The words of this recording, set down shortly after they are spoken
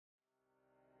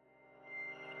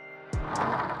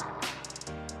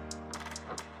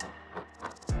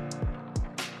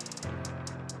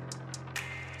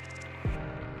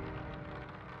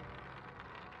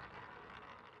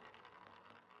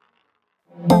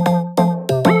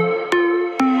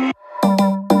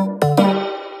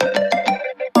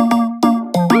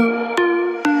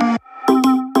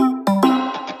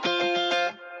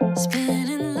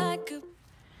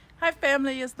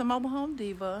it's the Mobile Home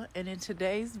Diva, and in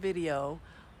today's video,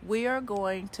 we are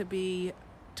going to be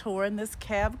touring this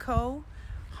KABCO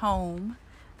home.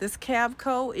 This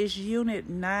KABCO is unit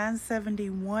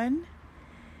 971,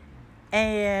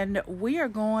 and we are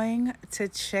going to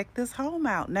check this home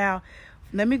out. Now,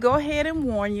 let me go ahead and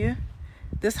warn you,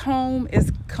 this home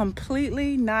is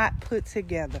completely not put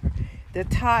together. The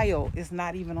tile is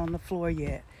not even on the floor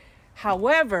yet.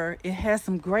 However, it has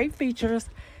some great features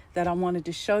that I wanted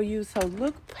to show you. So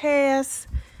look past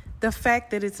the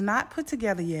fact that it's not put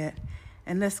together yet,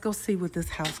 and let's go see what this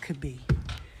house could be.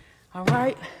 All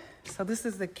right, so this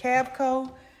is the KABCO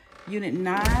unit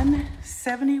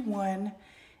 971.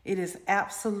 It is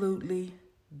absolutely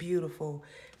beautiful.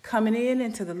 Coming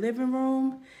into the living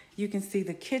room, you can see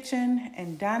the kitchen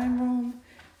and dining room.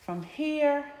 From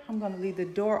here, I'm gonna leave the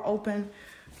door open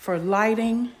for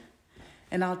lighting,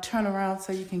 and I'll turn around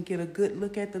so you can get a good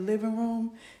look at the living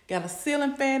room. Got a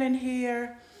ceiling fan in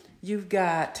here. You've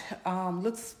got,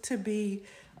 looks to be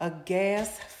a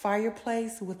gas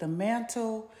fireplace with a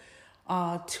mantle,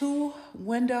 2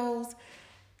 windows.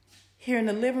 Here in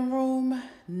the living room,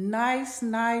 nice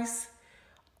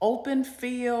open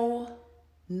feel,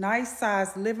 nice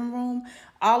sized living room.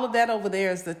 All of that over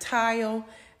there is the tile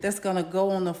that's gonna go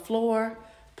on the floor.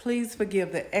 Please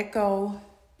forgive the echo.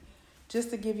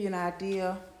 Just to give you an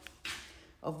idea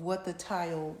of what the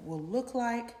tile will look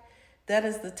like, that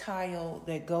is the tile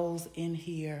that goes in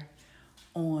here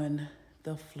on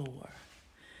the floor.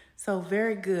 So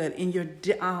very good. In your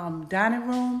dining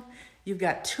room, you've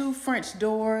got 2 French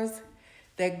doors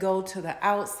that go to the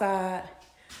outside.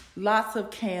 Lots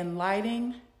of can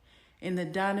lighting in the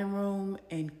dining room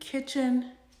and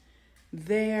kitchen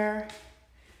there.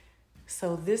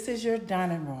 So this is your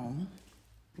dining room.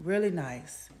 Really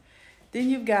nice. Then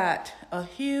you've got a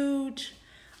huge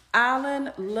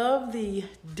island. Love the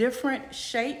different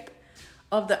shape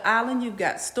of the island. You've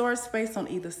got storage space on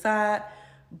either side,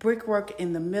 brickwork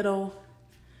in the middle,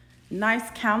 nice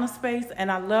counter space.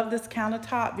 And I love this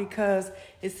countertop because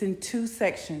it's in 2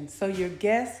 sections. So your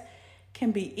guests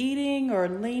can be eating or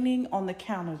leaning on the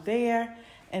counter there.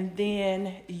 And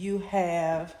then you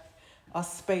have a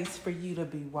space for you to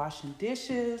be washing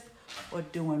dishes or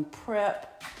doing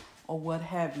prep or what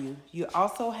have you. You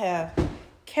also have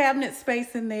cabinet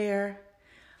space in there.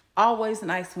 Always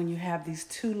nice when you have these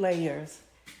 2 layers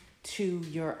to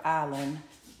your island,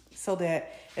 so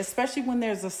that, especially when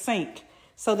there's a sink,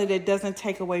 so that it doesn't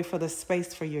take away for the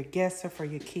space for your guests or for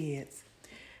your kids.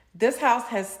 This house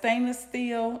has stainless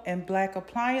steel and black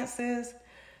appliances,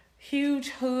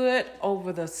 huge hood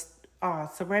over the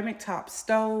ceramic top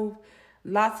stove,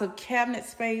 lots of cabinet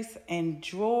space and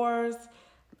drawers.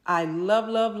 I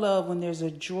love when there's a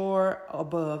drawer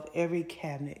above every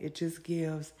cabinet. It just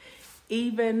gives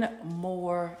even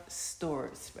more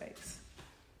storage space.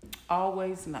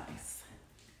 Always nice.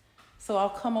 So I'll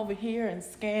come over here and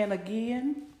scan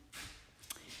again.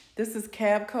 This is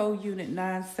KABCO unit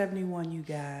 971, you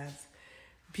guys.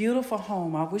 Beautiful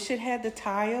home. I wish it had the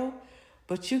tile,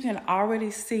 but you can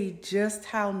already see just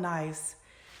how nice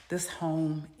this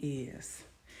home is.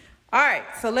 All right,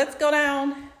 so let's go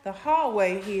down the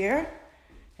hallway here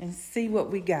and see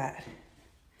what we got.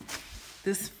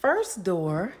 This first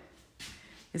door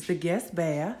is the guest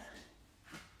bath.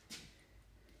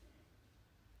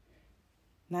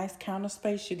 Nice counter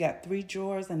space. You got 3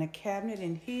 drawers and a cabinet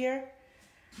in here.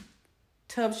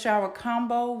 Tub shower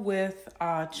combo with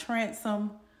a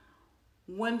transom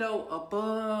window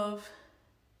above.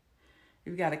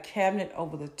 You've got a cabinet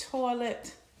over the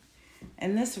toilet.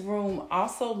 And this room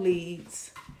also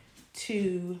leads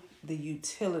to the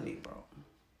utility room.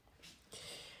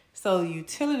 So the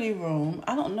utility room,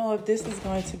 I don't know if this is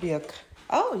going to be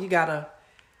you got a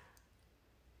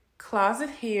closet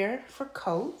here for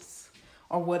coats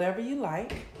or whatever you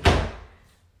like.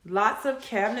 Lots of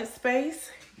cabinet space.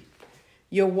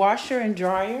 Your washer and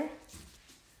dryer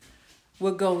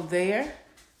will go there.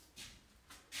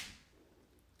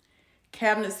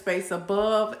 Cabinet space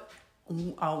above,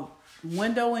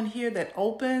 window in here that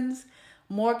opens,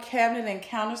 more cabinet and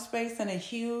counter space, and a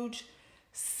huge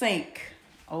sink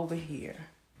over here.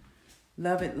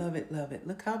 Love it.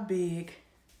 Look how big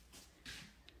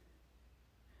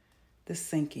the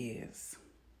sink is.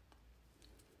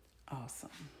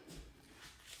 Awesome.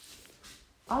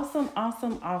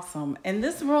 And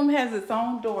this room has its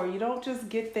own door. You don't just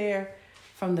get there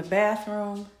from the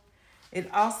bathroom. You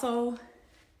also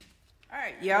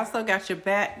got your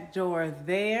back door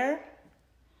there.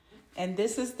 And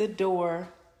this is the door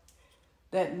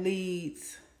that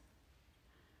leads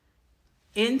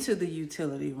into the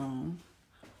utility room.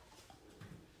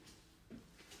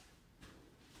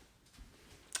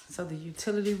 So the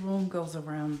utility room goes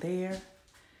around there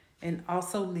and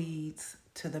also leads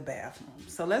to the bathroom.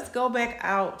 So let's go back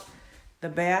out the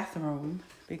bathroom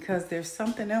because there's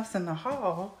something else in the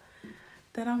hall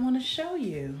that I want to show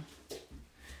you.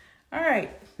 All right,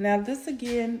 now this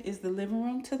again is the living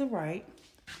room to the right.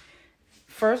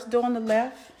 First door on the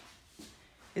left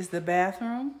is the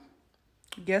bathroom,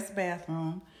 guest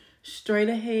bathroom. Straight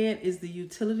ahead is the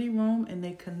utility room and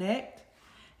they connect.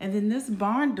 And then this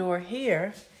barn door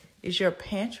here is your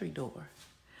pantry door.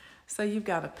 So you've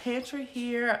got a pantry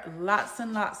here, lots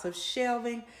and lots of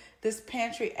shelving. This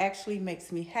pantry actually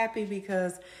makes me happy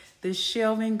because the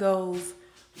shelving goes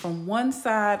from one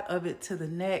side of it to the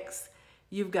next.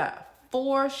 You've got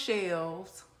 4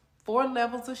 shelves, 4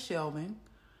 levels of shelving,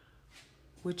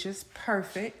 which is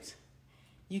perfect.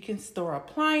 You can store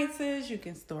appliances, you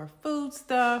can store food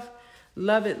stuff.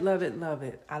 Love it, love it, love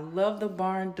it. I love the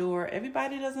barn door.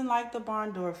 Everybody doesn't like the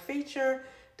barn door feature.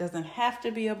 Doesn't have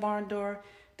to be a barn door.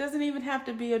 Doesn't even have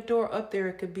to be a door up there.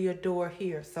 It could be a door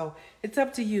here. So it's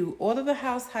up to you. Order the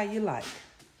house how you like.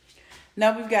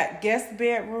 Now we've got guest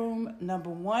bedroom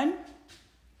number 1.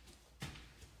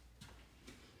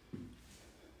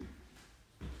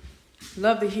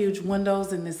 Love the huge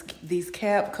windows in these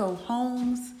KABCO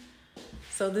homes.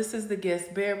 So this is the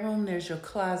guest bedroom. There's your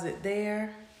closet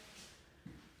there.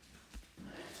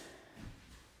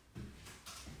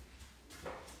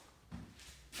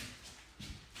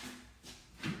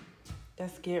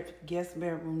 That's guest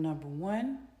bedroom number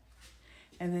 1.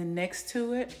 And then next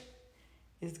to it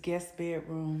is guest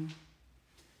bedroom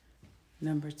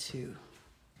number 2.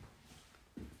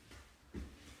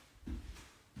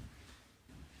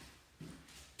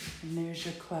 And there's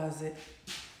your closet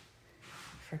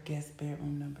for guest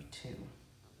bedroom number 2.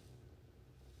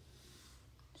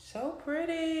 So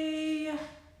pretty.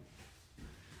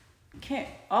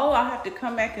 I'll have to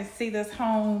come back and see this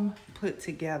home put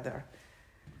together.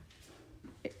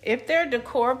 If there are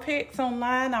decor pics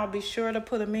online, I'll be sure to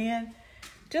put them in.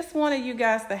 Just wanted you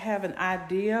guys to have an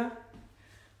idea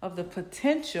of the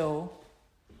potential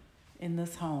in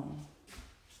this home.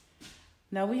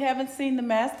 Now we haven't seen the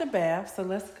master bath,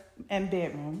 and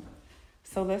bedroom.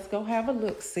 So let's go have a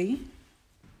look-see.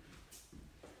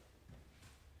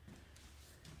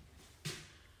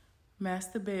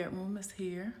 Master bedroom is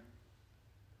here.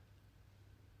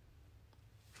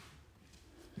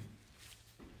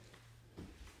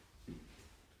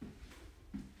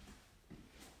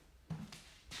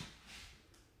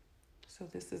 So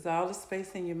this is all the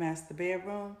space in your master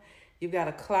bedroom. You've got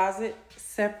a closet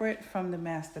separate from the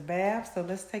master bath. So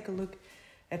let's take a look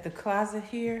at the closet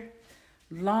here.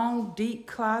 Long, deep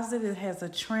closet. It has a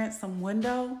transom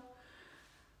window.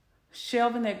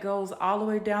 Shelving that goes all the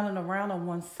way down and around on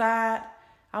one side.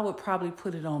 I would probably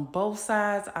put it on both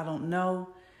sides. I don't know.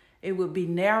 It would be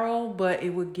narrow, but it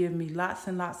would give me lots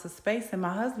and lots of space. And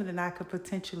my husband and I could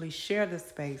potentially share the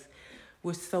space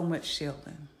with so much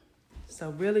shelving.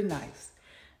 So really nice.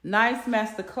 Nice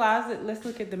master closet. Let's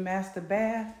look at the master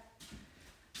bath.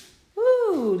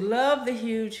 Ooh, love the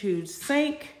huge, huge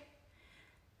sink.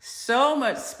 So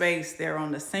much space there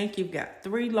on the sink. You've got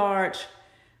 3 large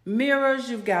mirrors.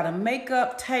 You've got a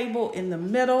makeup table in the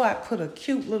middle. I put a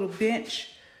cute little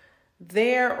bench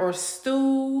there or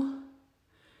stool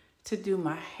to do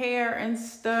my hair and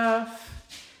stuff.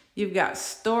 You've got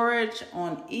storage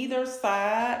on either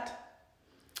side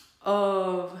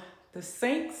of the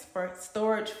sinks for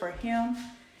storage for him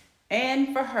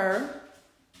and for her.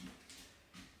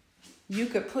 You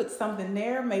could put something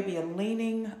there, maybe a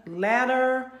leaning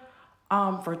ladder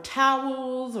for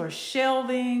towels or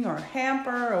shelving or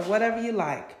hamper or whatever you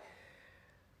like.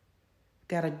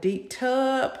 Got a deep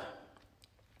tub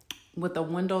with a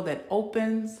window that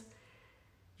opens.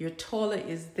 Your toilet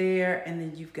is there, and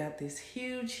then you've got this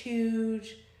huge,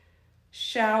 huge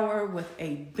shower with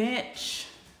a bench.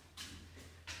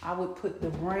 I would put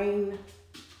the rain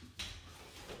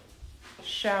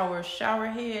shower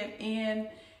head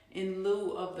in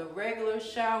lieu of the regular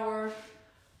shower.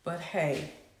 But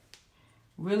hey,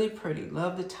 really pretty.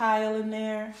 Love the tile in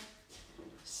there.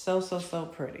 So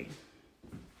pretty.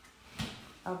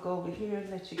 I'll go over here and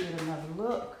let you get another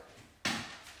look.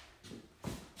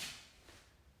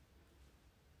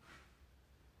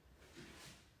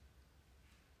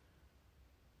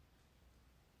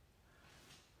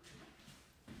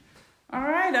 All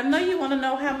right, I know you want to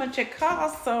know how much it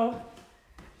costs, so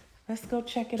let's go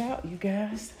check it out, you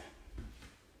guys.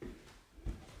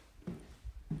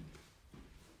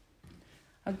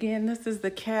 Again, this is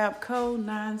the KABCO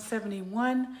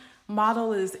 971.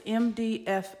 Model is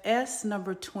MDFS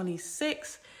number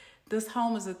 26. This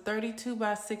home is a 32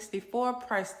 by 64,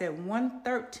 priced at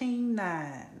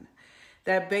 $113,900.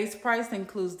 That base price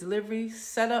includes delivery,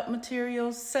 setup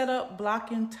materials, setup,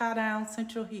 blocking, tie down,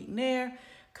 central heat and air,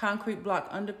 concrete block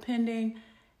underpinning,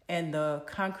 and the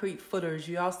concrete footers.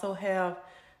 You also have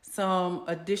some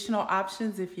additional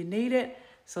options if you need it.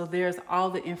 So there's all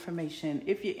the information.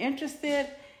 If you're interested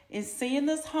in seeing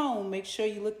this home, make sure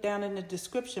you look down in the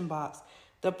description box.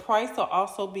 The price will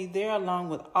also be there along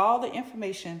with all the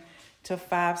information to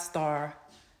 5-star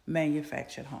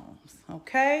manufactured homes.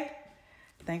 Okay?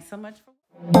 Thanks so much for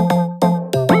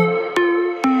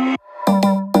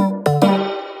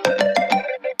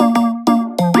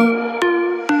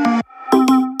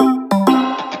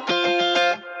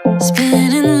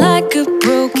spinning like a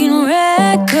broken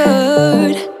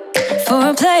record. For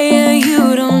a player,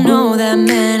 you don't know that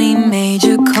many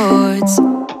major chords.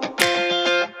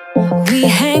 We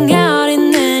hang out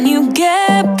and then you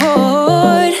get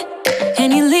bored,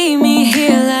 and you leave me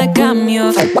here like I'm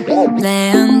your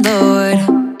landlord.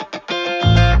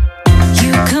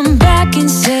 You come back and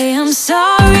say I'm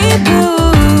sorry,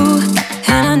 boo,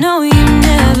 and I know you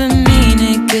never mean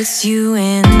it, gets you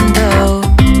in though.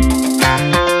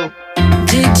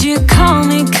 Did you call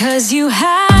me cause you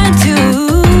had to?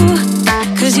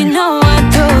 Cause you know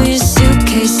I'd throw your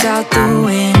suitcase out the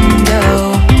window.